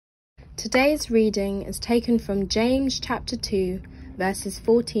Today's reading is taken from James chapter 2, verses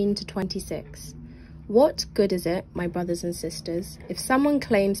 14 to 26. What good is it, my brothers and sisters, if someone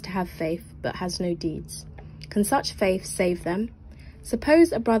claims to have faith but has no deeds? Can such faith save them?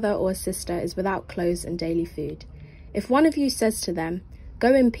 Suppose a brother or a sister is without clothes and daily food. If one of you says to them,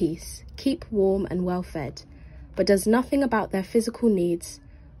 "Go in peace, keep warm and well fed," but does nothing about their physical needs,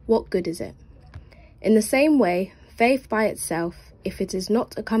 what good is it? In the same way, faith by itself, if it is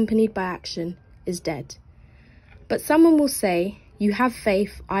not accompanied by action, is dead. But someone will say, "You have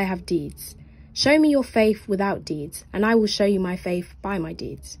faith, I have deeds. Show me your faith without deeds, and I will show you my faith by my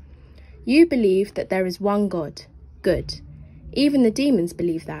deeds." You believe that there is one God. Good. Even the demons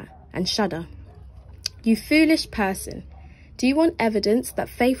believe that, and shudder. You foolish person, do you want evidence that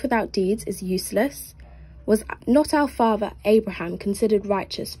faith without deeds is useless? Was not our father Abraham considered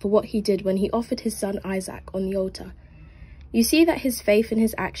righteous for what he did when he offered his son Isaac on the altar? You see that his faith and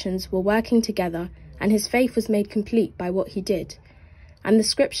his actions were working together, and his faith was made complete by what he did. And the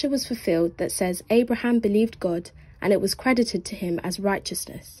scripture was fulfilled that says, Abraham believed God, and it was credited to him as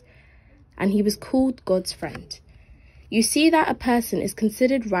righteousness, and he was called God's friend. You see that a person is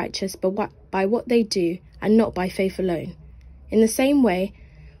considered righteous by what they do, and not by faith alone. In the same way,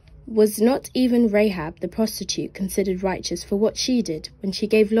 was not even Rahab the prostitute considered righteous for what she did when she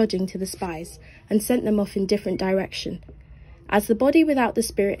gave lodging to the spies and sent them off in different direction? As the body without the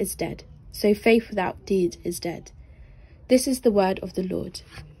spirit is dead, so faith without deed is dead. This is the word of the Lord.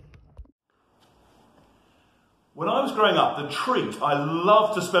 When I was growing up, the treat I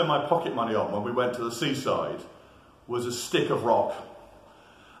loved to spend my pocket money on when we went to the seaside was a stick of rock.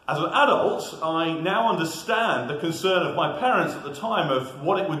 As an adult, I now understand the concern of my parents at the time of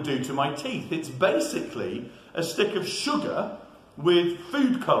what it would do to my teeth. It's basically a stick of sugar with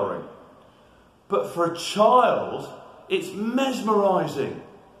food colouring. But for a child, it's mesmerising.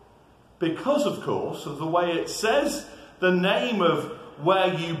 Because, of course, of the way it says the name of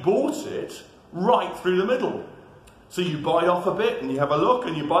where you bought it right through the middle. So you bite off a bit and you have a look,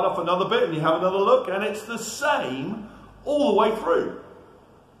 and you bite off another bit and you have another look, and it's the same all the way through.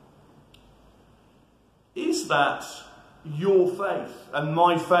 Is that your faith and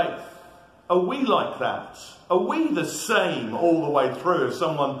my faith? Are we like that? Are we the same all the way through if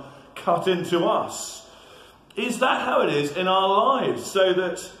someone cut into us? Is that how it is in our lives, so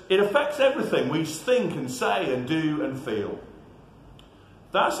that it affects everything we think and say and do and feel?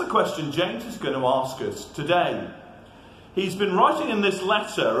 That's the question James is going to ask us today. He's been writing in this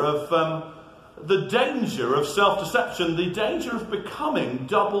letter of the danger of self-deception, the danger of becoming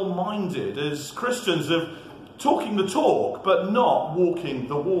double-minded as Christians, of talking the talk but not walking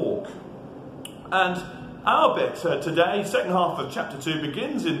the walk. And our bit today, second half of chapter 2,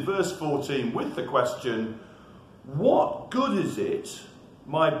 begins in verse 14 with the question, what good is it,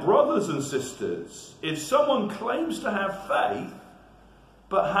 my brothers and sisters, if someone claims to have faith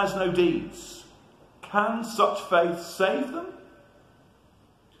but has no deeds? Can such faith save them?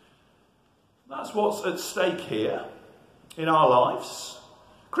 That's what's at stake here in our lives.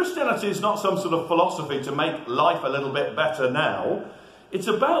 Christianity is not some sort of philosophy to make life a little bit better now. It's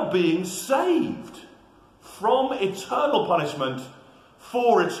about being saved from eternal punishment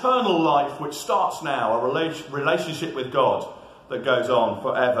for eternal life, which starts now, a relationship with God that goes on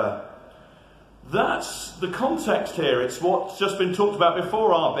forever. That's the context here. It's what's just been talked about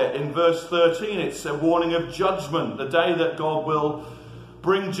before our bit in verse 13. It's a warning of judgment, the day that God will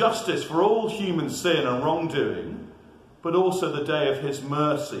bring justice for all human sin and wrongdoing, but also the day of his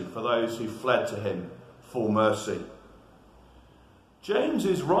mercy for those who fled to him for mercy. James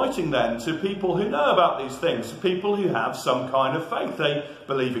is writing then to people who know about these things, to people who have some kind of faith. They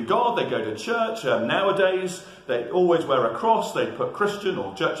believe in God, they go to church. Nowadays, they always wear a cross. They put Christian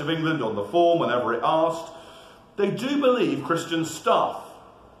or Church of England on the form whenever it asked. They do believe Christian stuff.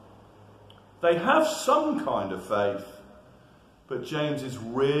 They have some kind of faith. But James is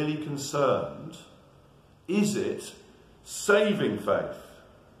really concerned. Is it saving faith?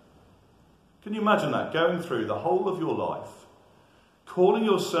 Can you imagine that, going through the whole of your life, calling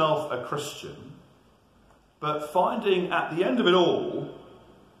yourself a Christian, but finding at the end of it all,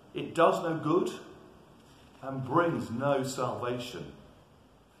 it does no good and brings no salvation?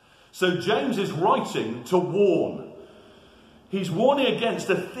 So James is writing to warn. He's warning against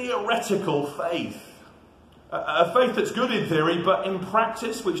a theoretical faith. A faith that's good in theory, but in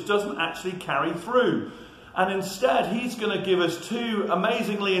practice, which doesn't actually carry through. And instead, he's going to give us two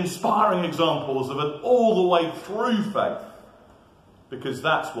amazingly inspiring examples of an all the way through faith. Because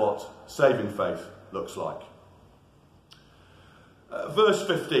that's what saving faith looks like. Verse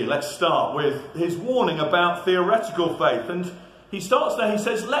 15, let's start with his warning about theoretical faith. And he starts there, he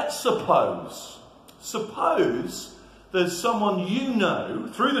says, let's suppose. Suppose there's someone you know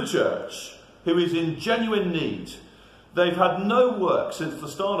through the church who is in genuine need. They've had no work since the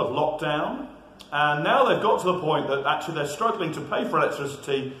start of lockdown, and now they've got to the point that actually they're struggling to pay for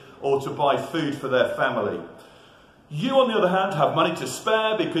electricity or to buy food for their family. You, on the other hand, have money to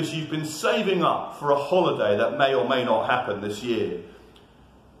spare because you've been saving up for a holiday that may or may not happen this year.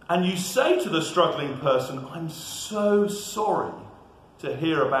 And you say to the struggling person, I'm so sorry to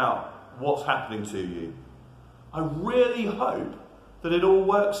hear about what's happening to you. I really hope that it all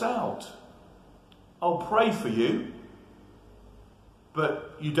works out. I'll pray for you,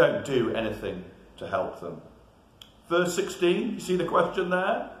 but you don't do anything to help them. Verse 16, you see the question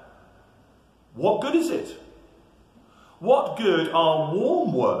there? What good is it? What good are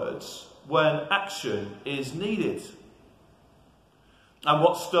warm words when action is needed? And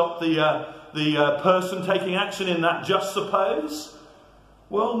what stopped the person taking action in that just suppose?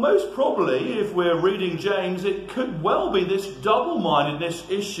 Well, most probably, if we're reading James, it could well be this double-mindedness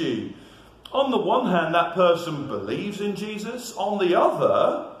issue. On the one hand, that person believes in Jesus. On the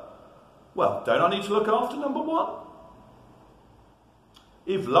other, well, don't I need to look after number one?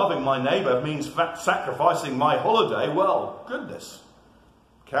 If loving my neighbour means sacrificing my holiday, well, goodness,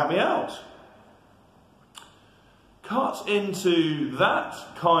 count me out. Cut into that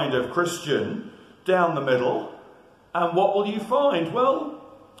kind of Christian down the middle, and what will you find? Well,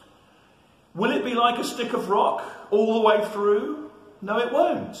 will it be like a stick of rock all the way through? No, it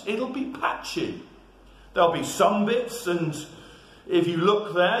won't. It'll be patchy. There'll be some bits, and if you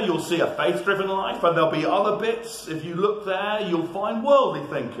look there, you'll see a faith-driven life, and there'll be other bits. If you look there, you'll find worldly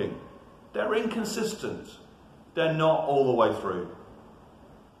thinking. They're inconsistent. They're not all the way through.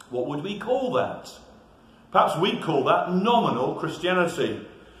 What would we call that? Perhaps we call that nominal Christianity.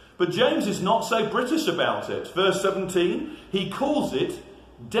 But James is not so British about it. Verse 17, he calls it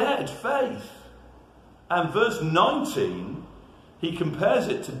dead faith. And verse 19, he compares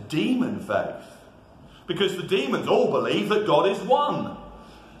it to demon faith. Because the demons all believe that God is one.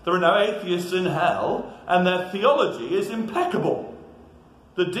 There are no atheists in hell, and their theology is impeccable.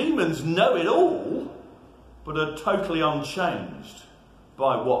 The demons know it all, but are totally unchanged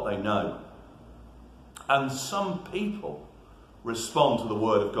by what they know. And some people respond to the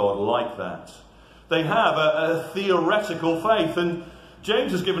word of God like that. They have a theoretical faith, and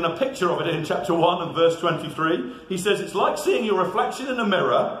James has given a picture of it in chapter 1 and verse 23. He says it's like seeing your reflection in a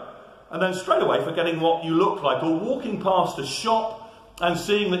mirror and then straight away forgetting what you look like, or walking past a shop and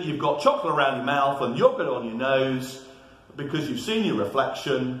seeing that you've got chocolate around your mouth and yogurt on your nose because you've seen your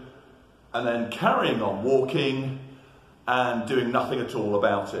reflection, and then carrying on walking and doing nothing at all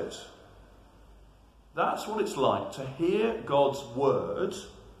about it. That's what it's like to hear God's word,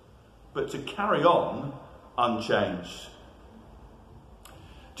 but to carry on unchanged.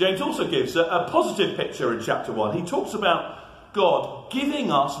 James also gives a positive picture in chapter 1. He talks about God giving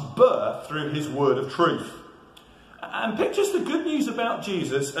us birth through his word of truth. And pictures the good news about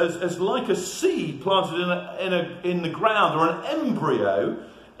Jesus as like a seed planted in the ground, or an embryo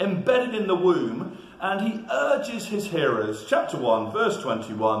embedded in the womb. And he urges his hearers, chapter 1, verse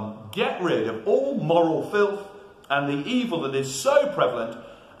 21, get rid of all moral filth and the evil that is so prevalent,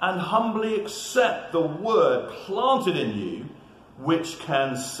 and humbly accept the word planted in you, which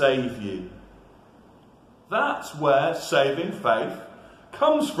can save you. That's where saving faith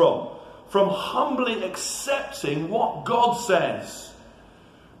comes from humbly accepting what God says,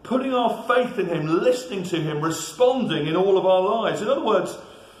 putting our faith in him, listening to him, responding in all of our lives. In other words,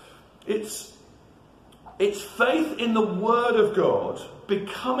 it's faith in the word of God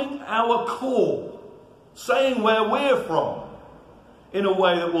becoming our call, saying where we're from, in a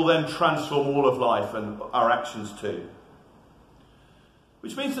way that will then transform all of life and our actions too.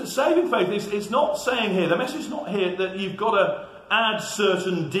 Which means that saving faith is not saying here, the message is not here that you've got to add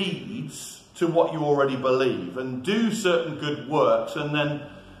certain deeds to what you already believe and do certain good works, and then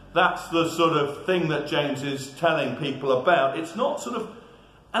that's the sort of thing that James is telling people about. It's not sort of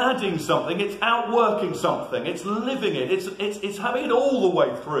adding something, it's outworking something, it's living it, it's having it all the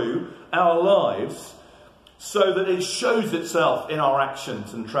way through our lives so that it shows itself in our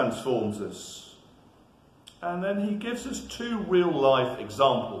actions and transforms us. And then he gives us two real-life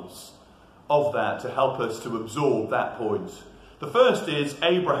examples of that to help us to absorb that point. The first is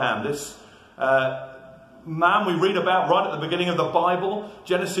Abraham, this man we read about right at the beginning of the Bible,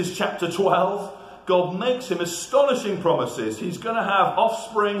 Genesis chapter 12. God makes him astonishing promises. He's going to have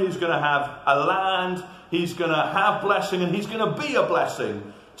offspring, he's going to have a land, he's going to have blessing, and he's going to be a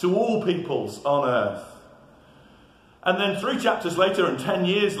blessing to all peoples on earth. And then 3 chapters later and 10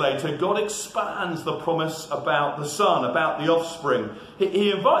 years later, God expands the promise about the son, about the offspring.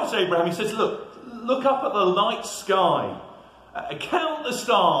 He invites Abraham, he says, look up at the night sky. Count the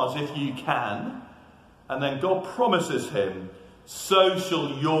stars if you can. And then God promises him, so shall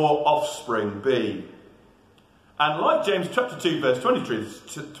your offspring be. And like James chapter 2 verse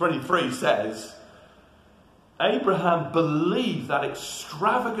 23 says, Abraham believed that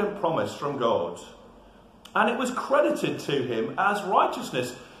extravagant promise from God, and it was credited to him as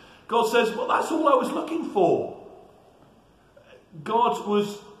righteousness. God says, well, that's all I was looking for. God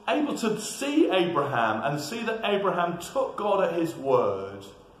was able to see Abraham and see that Abraham took God at his word.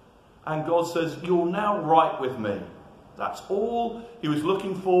 And God says, you're now right with me. That's all he was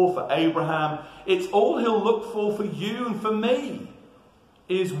looking for Abraham. It's all he'll look for you and for me.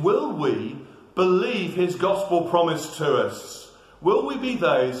 Is will we believe his gospel promise to us? Will we be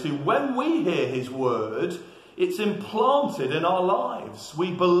those who, when we hear his word, it's implanted in our lives?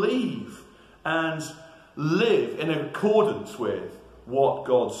 We believe and live in accordance with what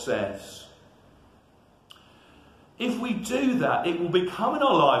God says. If we do that, it will become in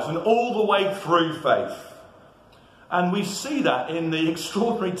our lives and all the way through faith. And we see that in the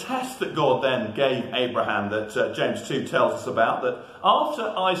extraordinary test that God then gave Abraham that James 2 tells us about, that after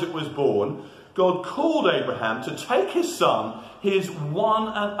Isaac was born, God called Abraham to take his son, his one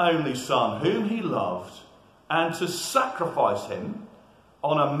and only son, whom he loved, and to sacrifice him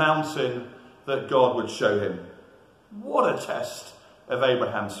on a mountain that God would show him. What a test of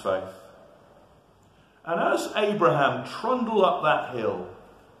Abraham's faith. And as Abraham trundled up that hill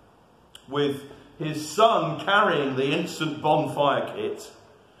with his son carrying the instant bonfire kit,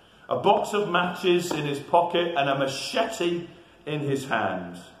 a box of matches in his pocket and a machete in his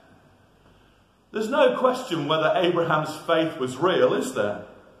hand, there's no question whether Abraham's faith was real, is there?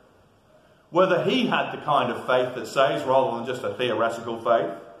 Whether he had the kind of faith that saves rather than just a theoretical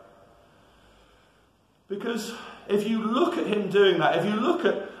faith. Because if you look at him doing that, if you look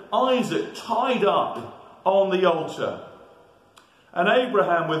at Isaac tied up on the altar, and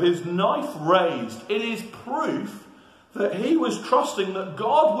Abraham with his knife raised, it is proof that he was trusting that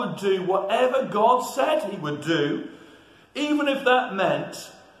God would do whatever God said he would do, even if that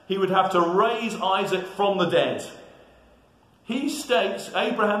meant he would have to raise Isaac from the dead.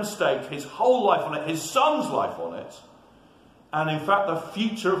 Abraham staked his whole life on it, his son's life on it, and in fact the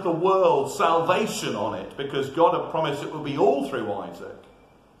future of the world, salvation on it, because God had promised it would be all through Isaac.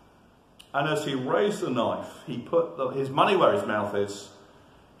 And as he raised the knife, he put his money where his mouth is,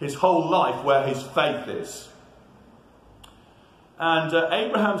 his whole life where his faith is. And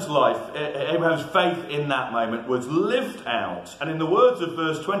Abraham's faith in that moment was lived out. And in the words of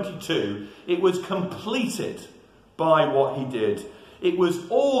verse 22, it was completed by what he did. It was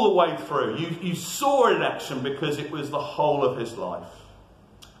all the way through. You saw it in action because it was the whole of his life.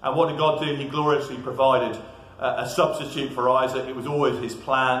 And what did God do? He gloriously provided a substitute for Isaac. It was always his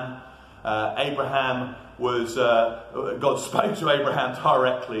plan. God spoke to Abraham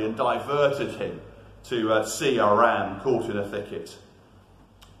directly and diverted him to see a ram caught in a thicket.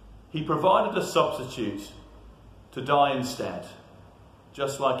 He provided a substitute to die instead,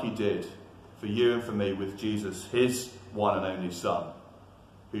 just like he did for you and for me with Jesus, his one and only son,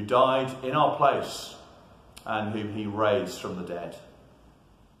 who died in our place and whom he raised from the dead.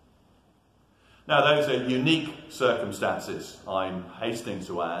 Now, those are unique circumstances, I'm hastening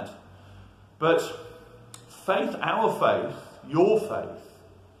to add. But faith, our faith, your faith,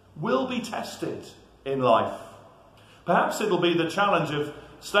 will be tested in life. Perhaps it'll be the challenge of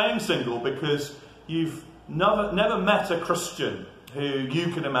staying single because you've never met a Christian who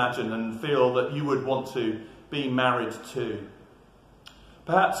you can imagine and feel that you would want to be married to.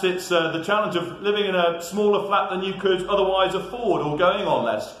 Perhaps it's the challenge of living in a smaller flat than you could otherwise afford, or going on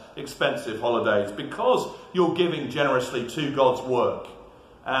less expensive holidays because you're giving generously to God's work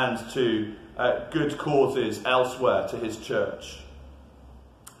and to good causes elsewhere, to his church.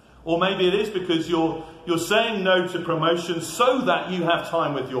 Or maybe it is because you're saying no to promotion so that you have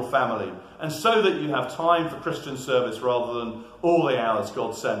time with your family and so that you have time for Christian service rather than all the hours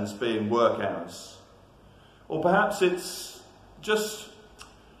God sends being work hours. Or perhaps it's just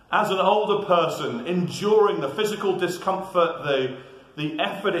as an older person enduring the physical discomfort, the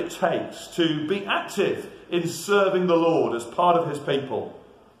effort it takes to be active in serving the Lord as part of his people,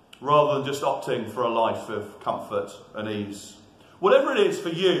 rather than just opting for a life of comfort and ease. Whatever it is for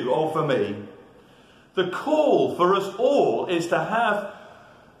you or for me, the call for us all is to have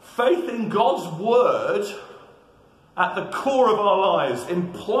faith in God's word at the core of our lives,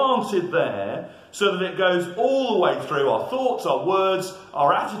 implanted there, so that it goes all the way through our thoughts, our words,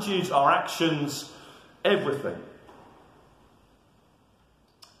 our attitudes, our actions, everything.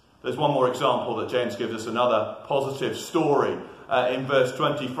 There's one more example that James gives us, another positive story in verse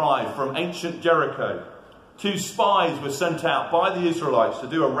 25 from ancient Jericho. 2 spies were sent out by the Israelites to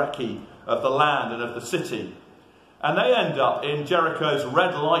do a recce of the land and of the city. And they end up in Jericho's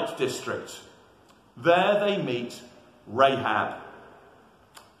red light district. There they meet Rahab.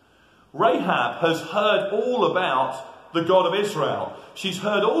 Rahab has heard all about the God of Israel. She's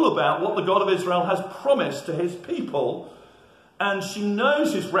heard all about what the God of Israel has promised to his people. And she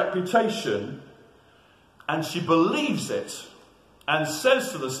knows his reputation. And she believes it. And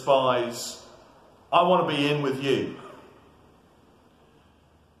says to the spies, I want to be in with you.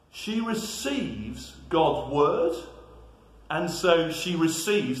 She receives God's word, and so she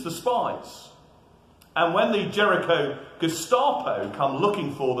receives the spies. And when the Jericho Gestapo come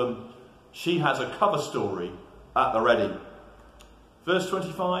looking for them, she has a cover story at the ready. Verse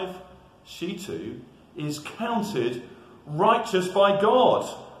 25, she too is counted righteous by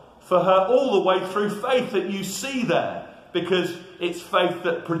God for her all the way through faith that you see there, because it's faith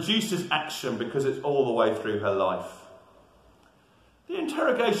that produces action, because it's all the way through her life. The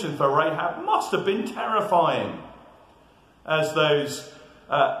interrogation for Rahab must have been terrifying, as those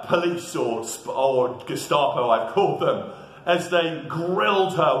police or Gestapo, I've called them, as they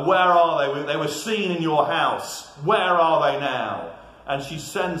grilled her. Where are they? They were seen in your house. Where are they now? And she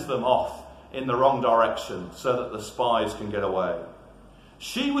sends them off in the wrong direction so that the spies can get away.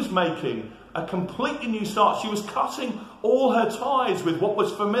 She was making a completely new start. She was cutting all her ties with what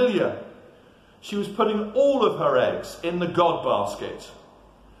was familiar. She was putting all of her eggs in the God basket.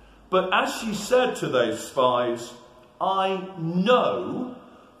 But as she said to those spies, I know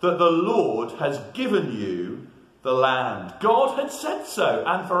that the Lord has given you the land. God had said so.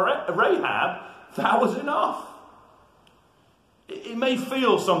 And for Rahab, that was enough. It may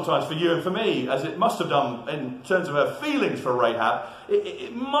feel sometimes for you and for me, as it must have done in terms of her feelings for Rahab,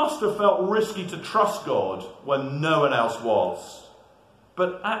 it must have felt risky to trust God when no one else was.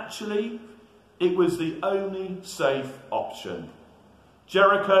 But actually, it was the only safe option.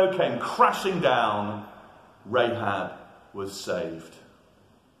 Jericho came crashing down. Rahab was saved.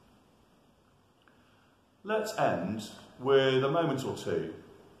 Let's end with a moment or two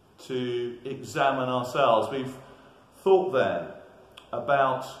to examine ourselves. We've thought then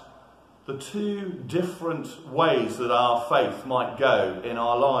about the 2 different ways that our faith might go in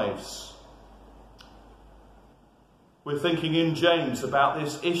our lives. We're thinking in James about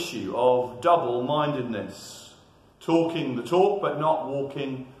this issue of double-mindedness, talking the talk but not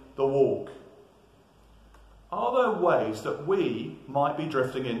walking the walk. Are there ways that we might be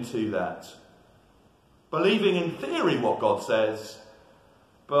drifting into that? Believing in theory what God says,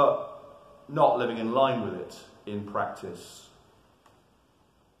 but not living in line with it in practice.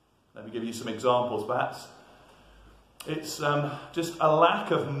 Let me give you some examples. Perhaps it's just a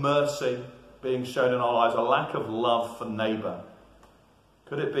lack of mercy being shown in our lives, a lack of love for neighbour.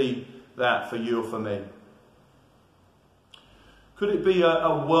 Could it be that for you or for me? Could it be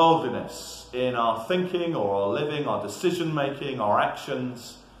a worldliness in our thinking or our living, our decision making, our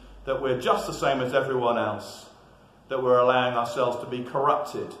actions, that we're just the same as everyone else, that we're allowing ourselves to be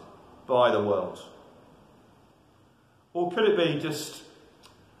corrupted by the world? Or could it be just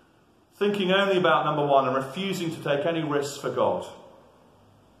thinking only about number one and refusing to take any risks for God?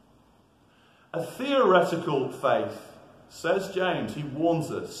 A theoretical faith, says James, he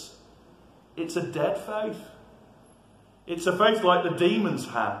warns us, it's a dead faith. It's a faith like the demons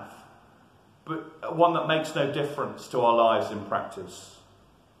have, but one that makes no difference to our lives in practice.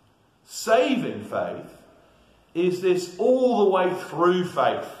 Saving faith is this all the way through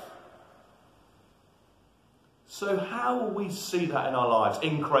faith. So how will we see that in our lives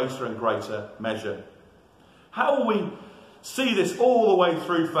in greater and greater measure? How will we see this all the way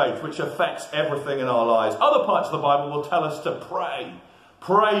through faith, which affects everything in our lives? Other parts of the Bible will tell us to pray.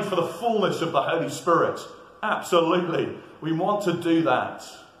 Pray for the fullness of the Holy Spirit. Absolutely. We want to do that.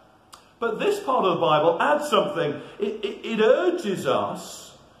 But this part of the Bible adds something. It urges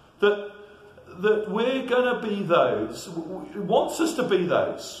us that we're going to be those, it wants us to be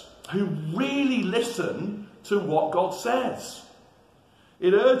those who really listen to what God says.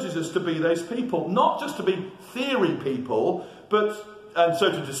 It urges us to be those people, not just to be theory people, and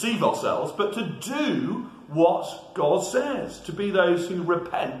so to deceive ourselves, but to do what God says, to be those who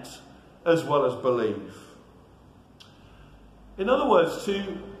repent as well as believe. In other words,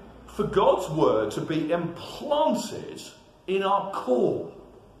 for God's word to be implanted in our core,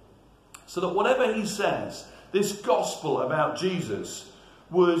 so that whatever he says, this gospel about Jesus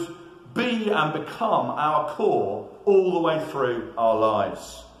would be and become our core all the way through our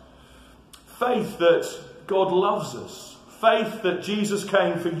lives. Faith that God loves us. Faith that Jesus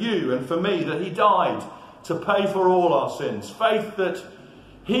came for you and for me, that he died to pay for all our sins. Faith that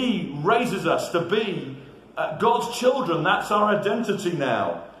he raises us to be God's children. That's our identity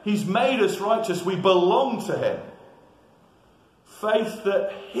now. He's made us righteous. We belong to him. Faith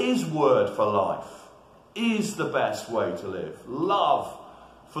that his word for life is the best way to live. Love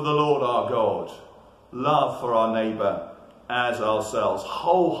for the Lord our God. Love for our neighbour as ourselves.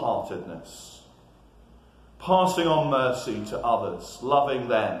 Wholeheartedness. Passing on mercy to others. Loving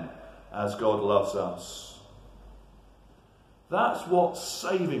them as God loves us. That's what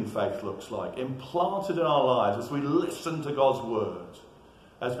saving faith looks like. Implanted in our lives as we listen to God's word.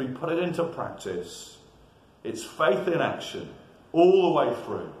 As we put it into practice. It's faith in action. All the way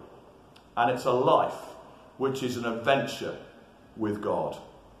through. And it's a life which is an adventure with God.